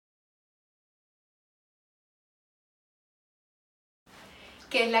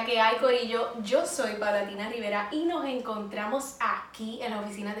¿Qué es la que hay, corillo? Yo soy Paulatina Rivera y nos encontramos aquí en la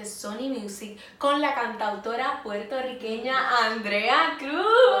oficina de Sony Music con la cantautora puertorriqueña Andrea Cruz.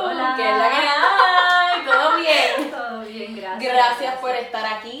 Hola. ¿Qué es la que hay? ¿Todo bien? Todo bien, gracias. Gracias por estar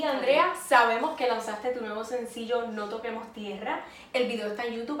aquí, Andrea. Sabemos que lanzaste tu nuevo sencillo No Toquemos Tierra. El video está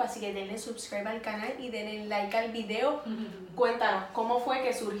en YouTube, así que denle subscribe al canal y denle like al video. Cuéntanos, ¿cómo fue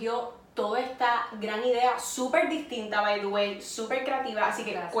que surgió toda esta gran idea, súper distinta, by the way, súper creativa? Así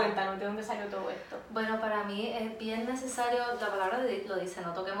que Gracias. Cuéntanos, ¿de dónde salió todo esto? Bueno, para mí es bien necesario, la palabra lo dice,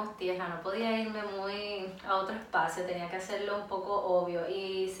 no toquemos tierra, no podía irme muy a otro espacio, tenía que hacerlo un poco obvio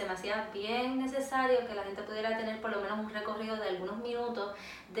y se me hacía bien necesario que la gente pudiera tener por lo menos un recorrido de algunos minutos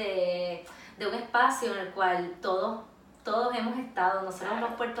de un espacio en el cual todos hemos estado. Nosotros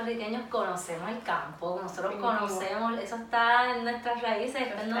los puertorriqueños conocemos el campo, nosotros conocemos, eso está en nuestras raíces,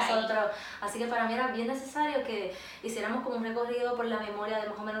 está en nosotros, así que para mí era bien necesario que hiciéramos como un recorrido por la memoria de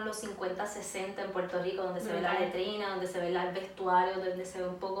más o menos los 50, 60 en Puerto Rico, donde se ve la letrina, donde se ve el vestuario, donde se ve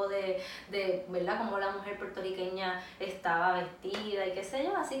un poco de ¿verdad? Cómo la mujer puertorriqueña estaba vestida y qué sé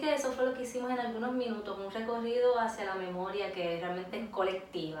yo, así que eso fue lo que hicimos en algunos minutos, un recorrido hacia la memoria que realmente es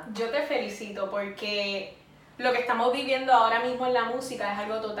colectiva. Yo te felicito porque lo que estamos viviendo ahora mismo en la música es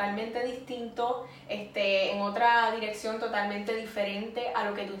algo totalmente distinto, en otra dirección totalmente diferente a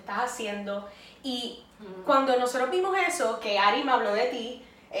lo que tú estás haciendo. Y cuando nosotros vimos eso, que Ari me habló de ti,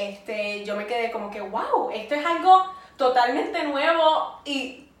 yo me quedé como que, wow, esto es algo totalmente nuevo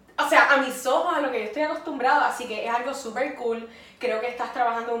y, o sea, a mis ojos, a lo que yo estoy acostumbrada, así que es algo súper cool. Creo que estás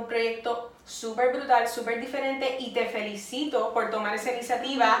trabajando en un proyecto súper brutal, súper diferente y te felicito por tomar esa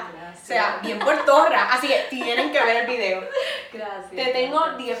iniciativa. Gracias. O sea, bien puertorra, así que tienen que ver el video. Gracias. Te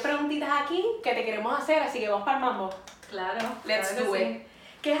tengo 10 preguntitas aquí que te queremos hacer, así que vamos para el mambo. Claro. Let's claro do que it. sí.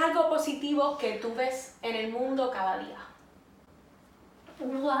 ¿Qué es algo positivo que tú ves en el mundo cada día?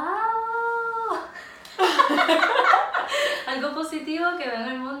 ¡Wow! Algo positivo que veo en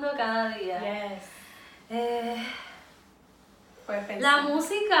el mundo cada día. Yes. Puedes pensar. La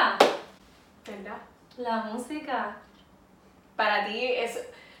música. ¿Verdad? La música. Para ti es...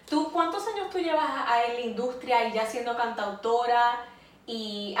 ¿Cuántos años tú llevas en la industria y ya siendo cantautora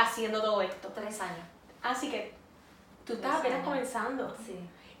y haciendo todo esto? 3 años. Así que tú estás 3 apenas años. comenzando. Sí.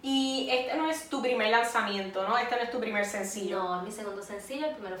 Y este no es tu primer lanzamiento, ¿no? Este no es tu primer sencillo. No, es mi segundo sencillo.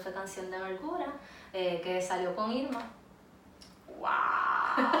 El primero fue Canción de Amargura, que salió con Irma. ¡Wow!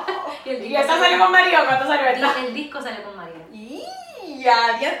 Y ¿Y esta salió con Mario? ¿Cuánto salió esta? El disco salió con María.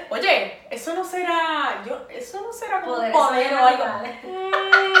 Ya, bien. Oye, eso no será como un Poderes poder o algo.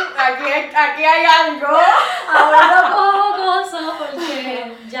 sobrenaturales. Aquí hay algo. Ahora poco,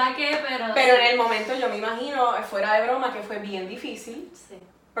 porque ya que, Pero en el momento yo me imagino, fuera de broma, que fue bien difícil. Sí.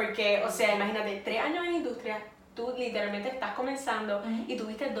 Porque, o sea, imagínate, 3 años en la industria, tú literalmente estás comenzando y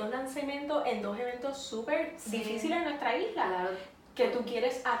tuviste 2 lanzamientos en 2 eventos súper difíciles en nuestra isla. Claro. Que tú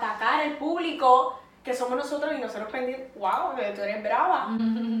quieres atacar al público, que somos nosotros y nosotros pendientes. ¡Wow! Tú eres brava.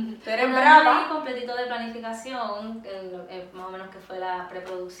 Tú eres Un brava. año completito de planificación, más o menos que fue la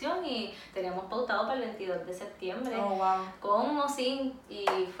preproducción, y teníamos pautado para el 22 de septiembre. Oh, wow. Con o sin, y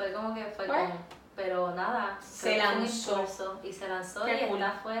fue como que fue Bueno. con... Pero nada, Se fue un lanzó. impulso, y se lanzó. Qué Y cool.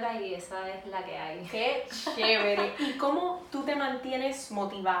 está afuera, y esa es la que hay. ¡Qué chévere! ¿Y cómo tú te mantienes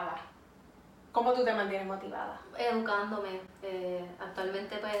motivada? ¿Cómo tú te mantienes motivada? Educándome.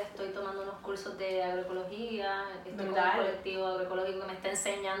 Actualmente pues estoy tomando unos cursos de agroecología, estoy con un Brutal. colectivo agroecológico que me está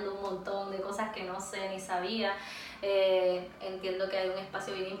enseñando un montón de cosas que no sé ni sabía. Entiendo que hay un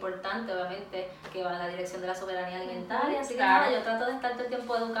espacio bien importante, obviamente, que va en la dirección de la soberanía alimentaria, así que Claro. nada, yo trato de estar todo el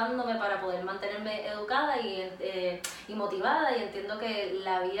tiempo educándome para poder mantenerme educada y motivada, y entiendo que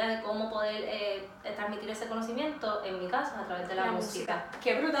la vía de cómo poder transmitir ese conocimiento, en mi caso, es a través de la música.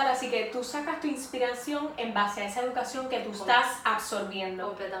 ¡Qué brutal! Así que tú sacas tu inspiración en base a esa educación que tú estás absorbiendo.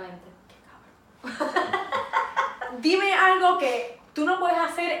 Completamente. Dime algo que tú no puedes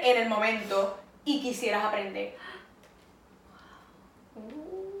hacer en el momento y quisieras aprender.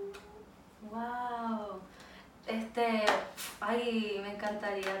 Wow. Ay, me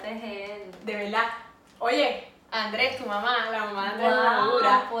encantaría tejer. De verdad. Oye, Andrés, tu mamá, la mamá de Andrés, una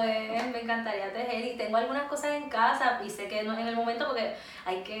dura. Pues me encantaría tejer, y tengo algunas cosas en casa y sé que no es en el momento porque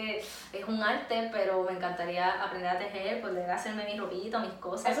es un arte, pero me encantaría aprender a tejer, poder hacerme mi ropita, mis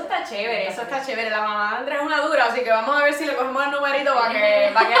cosas. Eso está chévere, eso está chévere. La mamá de Andrés es una dura, así que vamos a ver si le cogemos el numerito para que le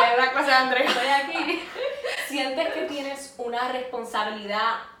dé la clase a Andrés. Estoy aquí. ¿Sientes que tienes una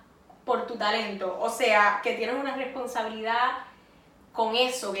responsabilidad por tu talento? O sea, que tienes una responsabilidad con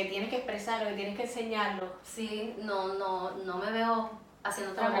eso, que tienes que expresarlo, que tienes que enseñarlo. Sí, no me veo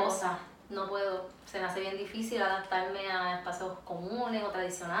haciendo otra Otra cosa. no puedo, se me hace bien difícil adaptarme a espacios comunes o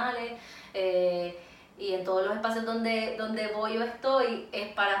tradicionales. Y en todos los espacios donde voy o estoy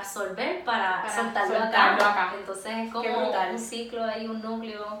es para absorber, para soltarlo acá. Entonces es como un ciclo ahí, un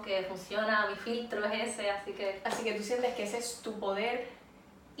núcleo que funciona, mi filtro es ese, así que tú sientes que ese es tu poder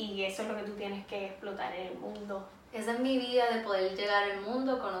y eso es lo que tú tienes que explotar en el mundo. Esa es mi vía de poder llegar al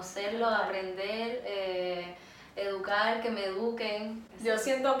mundo, conocerlo, aprender, educar, que me eduquen. Yo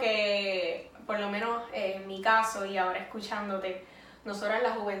siento que, por lo menos en mi caso y ahora escuchándote, nosotras la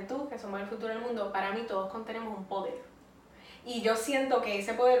juventud, que somos el futuro del mundo, para mí todos contenemos un poder. Y yo siento que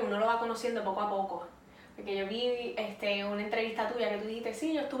ese poder uno lo va conociendo poco a poco. Porque yo vi una entrevista tuya que tú dijiste,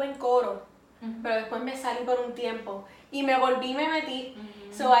 sí, yo estuve en coro, pero después me salí por un tiempo y me volví y me metí.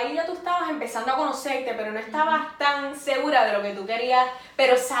 So, ahí ya tú estabas empezando a conocerte, pero no estabas tan segura de lo que tú querías,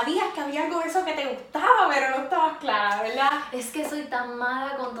 pero sabías que había algo de eso que te gustaba, pero no estabas clara, ¿verdad? Es que soy tan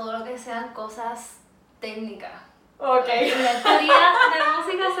mala con todo lo que sean cosas técnicas. Ok. La teoría de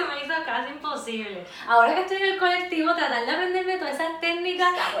música se me hizo casi imposible. Ahora que estoy en el colectivo, tratar de aprenderme todas esas técnicas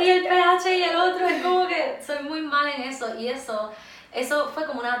y el pH y el otro, es como que soy muy mala en eso. Y eso fue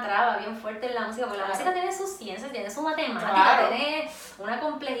como una traba bien fuerte en la música, porque la música tiene su ciencia, tiene su matemática, tiene una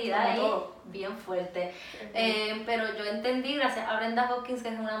complejidad ahí bien fuerte. Pero yo entendí, gracias a Brenda Hopkins, que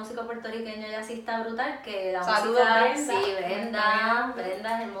es una música puertorriqueña y jazzista brutal, que la música... Brenda. Sí,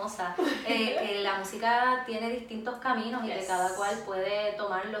 Brenda es hermosa. Que la música tiene distintos caminos y que cada cual puede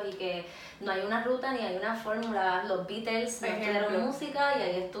tomarlos y que no hay una ruta ni hay una fórmula. Los Beatles no estudiaron música y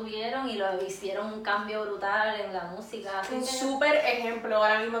ahí estuvieron y lo hicieron un cambio brutal en la música. Un súper ejemplo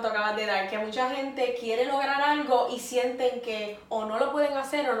ahora mismo te acabas de dar, que mucha gente quiere lograr algo y sienten que o no lo pueden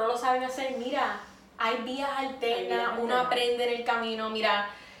hacer o no lo saben hacer. Mira, hay vías alternas, uno aprende en el camino. Mira,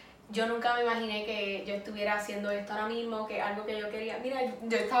 yo nunca me imaginé que yo estuviera haciendo esto ahora mismo, que algo que yo quería. Mira,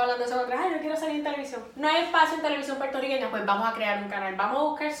 yo estaba hablando de eso con otras, yo quiero salir en televisión. No hay espacio en televisión puertorriqueña, pues vamos a crear un canal, vamos a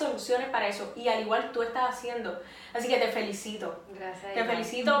buscar soluciones para eso. Y al igual tú estás haciendo. Así que te felicito. Gracias. Te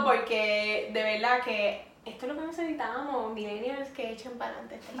felicito porque de verdad que esto es lo que necesitamos, millennials que echen para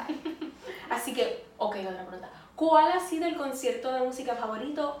adelante este país. Así que, ok, otra pregunta. ¿Cuál ha sido el concierto de música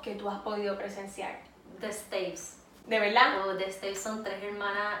favorito que tú has podido presenciar? The Staves. ¿De verdad? The Staves son 3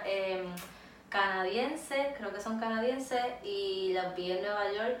 hermanas canadienses, creo que son canadienses, y las vi en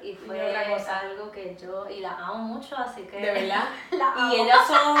Nueva York y fue algo que yo, y las amo mucho, así que... ¿De verdad? amo. Y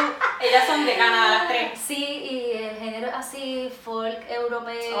ellas son de Canadá, las 3. Sí, y el género así, folk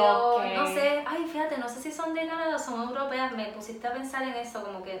europeo, no sé, fíjate, no sé si son de Canadá o son europeas, me pusiste a pensar en eso,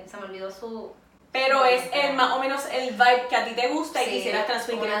 como que se me olvidó su... Pero es más o menos el vibe que a ti te gusta y quisieras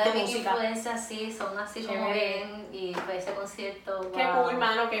transmitir en tu música. Una de mis influencias, sí, son así como bien, y fue ese concierto, wow. Qué cool,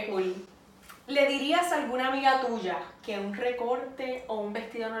 mano, qué cool. ¿Le dirías a alguna amiga tuya que un recorte o un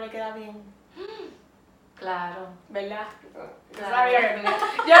vestido no le queda bien? Claro. ¿Verdad? Claro.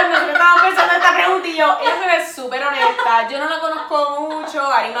 Nosotros estábamos pensando en esta pregunta y ella se ve súper honesta. Yo no la conozco mucho,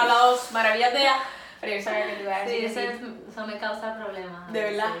 Ari me ha hablado maravillas de ella, pero yo sabía que te iba a decir. Sí, eso me causa problemas. ¿De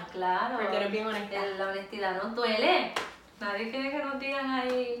verdad? Sí, claro. Porque eres bien honesta. La honestidad nos duele. Nadie quiere que nos digan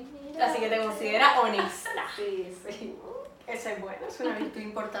ahí. Mira, así que te consideras honesta. Sí. Esa es buena, es una virtud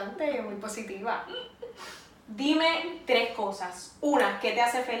importante y muy positiva. Dime 3 cosas. Una, ¿qué te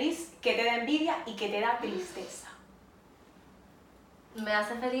hace feliz? ¿Qué te da envidia? ¿Y qué te da tristeza? Me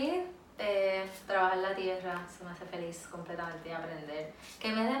hace feliz trabajar la tierra, se me hace feliz completamente y aprender. ¿Qué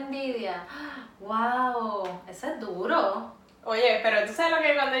me da envidia? ¡Wow! Eso es duro. Oye, pero tú sabes lo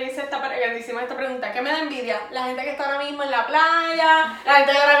que cuando hicimos esta pregunta, ¿qué me da envidia? La gente que está ahora mismo en la playa, la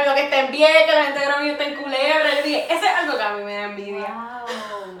gente que ahora mismo que está en Vieques, la gente que ahora mismo está en Culebra. Yo dije, ese es algo que a mí me da envidia.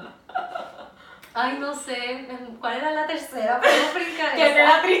 Wow. Ay, no sé, ¿cuál era la tercera? ¿Podemos brincar ¿Qué te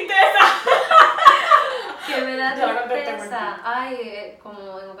da tristeza? ¿Qué me da tristeza? Ay,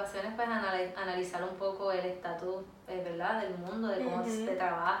 como en ocasiones pues analizar un poco el estatus, ¿verdad? Del mundo, de cómo se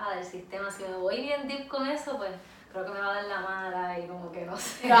trabaja, del sistema. Si me voy bien deep con eso, pues creo que me va a dar la mala y como que no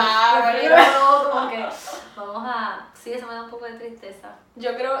sé. Claro, como que vamos a... Sí, eso me da un poco de tristeza.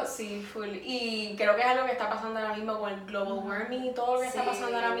 Yo creo, sí, full. Y creo que es algo que está pasando ahora mismo con el global warming y todo lo que está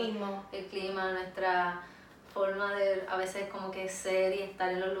pasando ahora mismo. El clima, nuestra forma de a veces como que ser y estar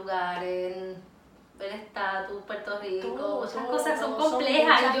en los lugares, el estatus, Puerto Rico, otras cosas son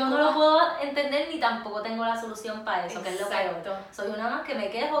complejas y yo no lo puedo entender ni tampoco tengo la solución para eso, que es lo peor. Soy una más que me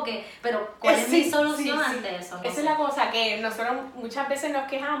quejo, pero ¿cuál es mi solución ante eso? No Esa sé. es la cosa, que nosotros muchas veces nos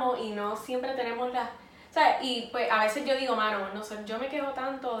quejamos y no siempre tenemos las... ¿Sabes? Y pues a veces yo digo, mano, no sé, yo me quejo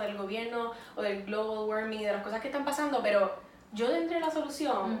tanto del gobierno o del global warming, de las cosas que están pasando, pero yo tendré la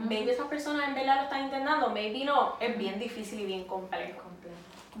solución. Maybe esas personas en verdad lo están intentando, maybe no. Es bien difícil y bien complejo.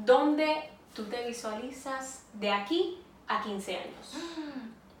 ¿dónde tú te visualizas de aquí a 15 años?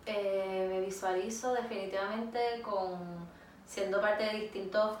 Me visualizo definitivamente siendo parte de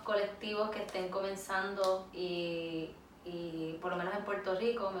distintos colectivos que estén comenzando y por lo menos en Puerto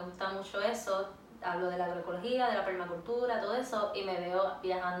Rico me gusta mucho eso. Hablo de la agroecología, de la permacultura, todo eso, y me veo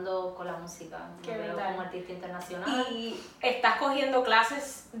viajando con la música. Me veo como artista internacional. Y estás cogiendo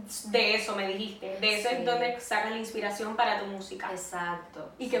clases de eso, me dijiste. De eso Sí. es donde sacas la inspiración para tu música. Exacto.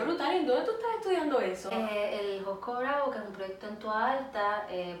 Y qué brutal, ¿en dónde tú estás estudiando eso? El Octavo, que es un proyecto en Toalta,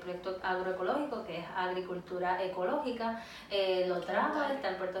 proyecto agroecológico, que es agricultura ecológica, lo trajo, está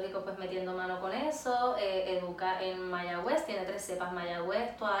en Puerto Rico pues metiendo mano con eso, educa en Mayagüez, tiene 3 cepas,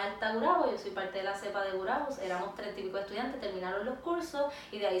 Mayagüez, Toalta, Gurabo, yo soy parte de la cepa de Gurabo, éramos 30 y pico estudiantes, terminaron los cursos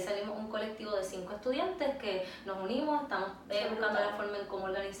y de ahí salimos un colectivo de 5 estudiantes que nos unimos, estamos buscando la forma en cómo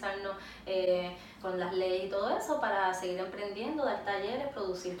organizarnos con las leyes y todo eso para seguir emprendiendo, dar talleres,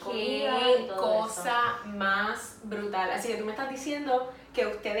 producir comida y todo eso. Qué cosa más brutal. Así que tú me estás diciendo que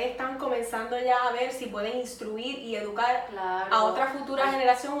ustedes están comenzando ya a ver si pueden instruir y educar a otra futura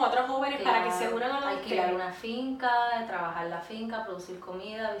generación o a otros jóvenes para que se unan a la alquilar una finca, trabajar la finca, producir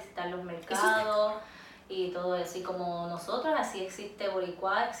comida, visitar los mercados y todo eso. Y como nosotros, así existe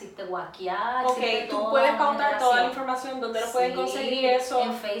Boricua, existe Guaquiá, existe tú puedes pautar toda la información donde lo pueden conseguir eso.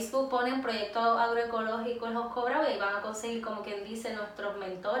 En Facebook ponen proyectos agroecológicos en los Cobrados y ahí van a conseguir, como quien dice, nuestros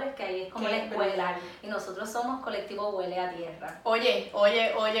mentores, que ahí es como la escuela. Y nosotros somos colectivo Huele a Tierra. Oye,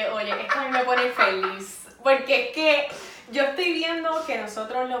 esto a mí me pone feliz. Porque es que yo estoy viendo que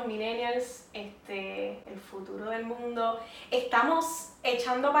nosotros los millennials, el futuro del mundo, estamos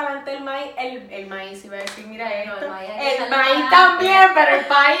echando para adelante el maíz, iba a decir, mira esto, el maíz también, pero el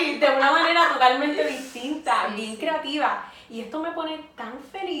país de una manera totalmente distinta, bien creativa. Y esto me pone tan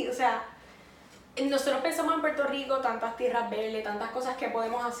feliz, o sea, nosotros pensamos en Puerto Rico, tantas tierras verdes, tantas cosas que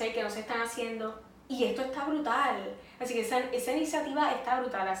podemos hacer que no se están haciendo, y esto está brutal. Así que esa iniciativa está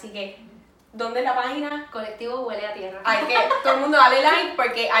brutal, así que ¿dónde es la página? Colectivo Huele a Tierra. Todo el mundo dale like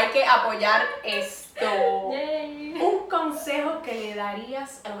porque hay que apoyar esto. Yay. Un consejo que le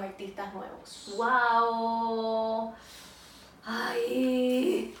darías a los artistas nuevos. ¡Wow!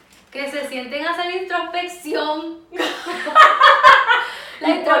 ¡Ay! Que se sienten a hacer introspección. La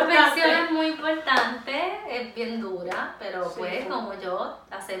introspección es muy importante, es bien dura, pero pues como yo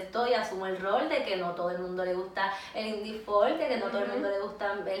acepto y asumo el rol de que no todo el mundo le gusta el indie folk, de que no todo el mundo le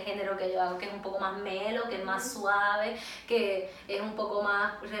gusta el género que yo hago, que es un poco más melo, que es más suave, que es un poco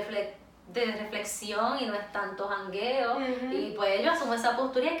más de reflexión y no es tanto jangueo. Y pues yo asumo esa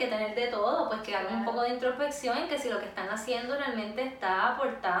postura y hay que tener de todo, pues que hagan un poco de introspección en que si lo que están haciendo realmente está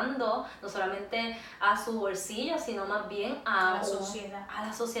aportando no solamente a su bolsillo, sino más bien a la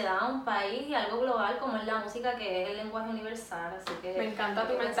sociedad, a un país y algo global como es la música, que es el lenguaje universal. Así que me encanta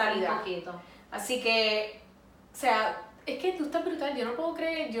tu mentalidad. Así que, o sea, es que tú estás brutal, yo no puedo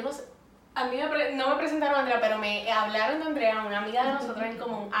creer, yo no sé. A mí no me presentaron a Andrea, pero me hablaron de Andrea, una amiga de nosotros en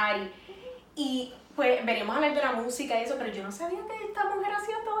común, Ari. Y pues veremos hablar de la música y eso, pero yo no sabía que esta mujer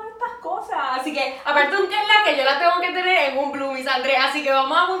hacía todas estas cosas. Así que, aparte de un que yo la tengo que tener en un Bloomies, Andrea. Así que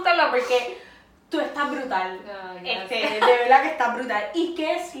vamos a juntarla porque tú estás brutal. De verdad que estás brutal. ¿Y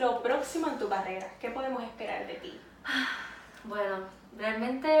qué es lo próximo en tu carrera? ¿Qué podemos esperar de ti? Bueno,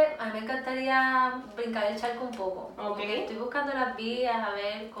 realmente a mí me encantaría brincar el charco un poco. Okay. Estoy buscando las vías, a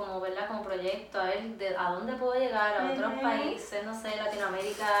ver cómo verla como proyecto, a ver a dónde puedo llegar, a otros países, no sé,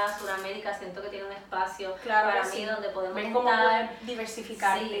 Latinoamérica, Suramérica, siento que tiene un espacio para mí donde podemos ver estar. Cómo poder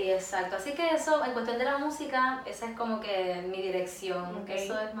diversificar. Sí, exacto. Así que eso, en cuestión de la música, esa es como que mi dirección.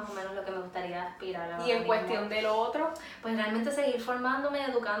 Eso es más o menos lo que me gustaría aspirar a. ¿Y en cuestión de lo otro? Pues realmente seguir formándome,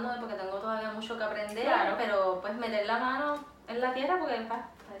 educándome, porque tengo todavía mucho que aprender, pero pues meter la mano en la tierra porque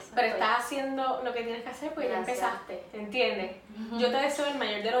pero estás haciendo lo que tienes que hacer porque ya empezaste, ¿entiendes? Yo te deseo el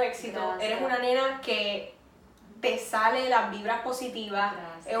mayor de los éxitos. Eres una nena que te sale las vibras positivas,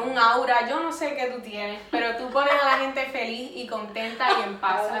 es un aura, yo no sé qué tú tienes, pero tú pones a la gente feliz y contenta y en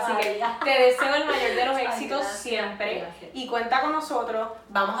paz. Así que te deseo el mayor de los éxitos siempre. Gracias. Y cuenta con nosotros,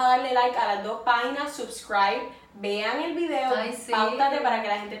 vamos a darle like a las 2 páginas, subscribe. Vean el video, páutate para que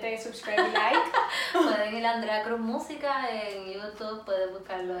la gente te dé subscribe y like. Pueden ir a Andrea Cruz Música en YouTube, pueden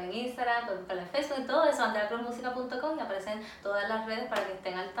buscarlo en Instagram, pueden buscarlo en Facebook y todo eso, andreacruzmusica.com, y aparecen todas las redes para que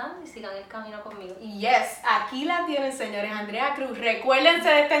estén al tanto y sigan el camino conmigo. Yes, aquí la tienen, señores, Andrea Cruz. Recuérdense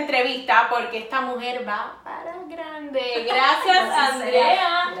de esta entrevista porque esta mujer va para grande. Gracias,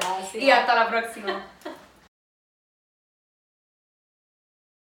 Andrea. Gracias. Y hasta la próxima.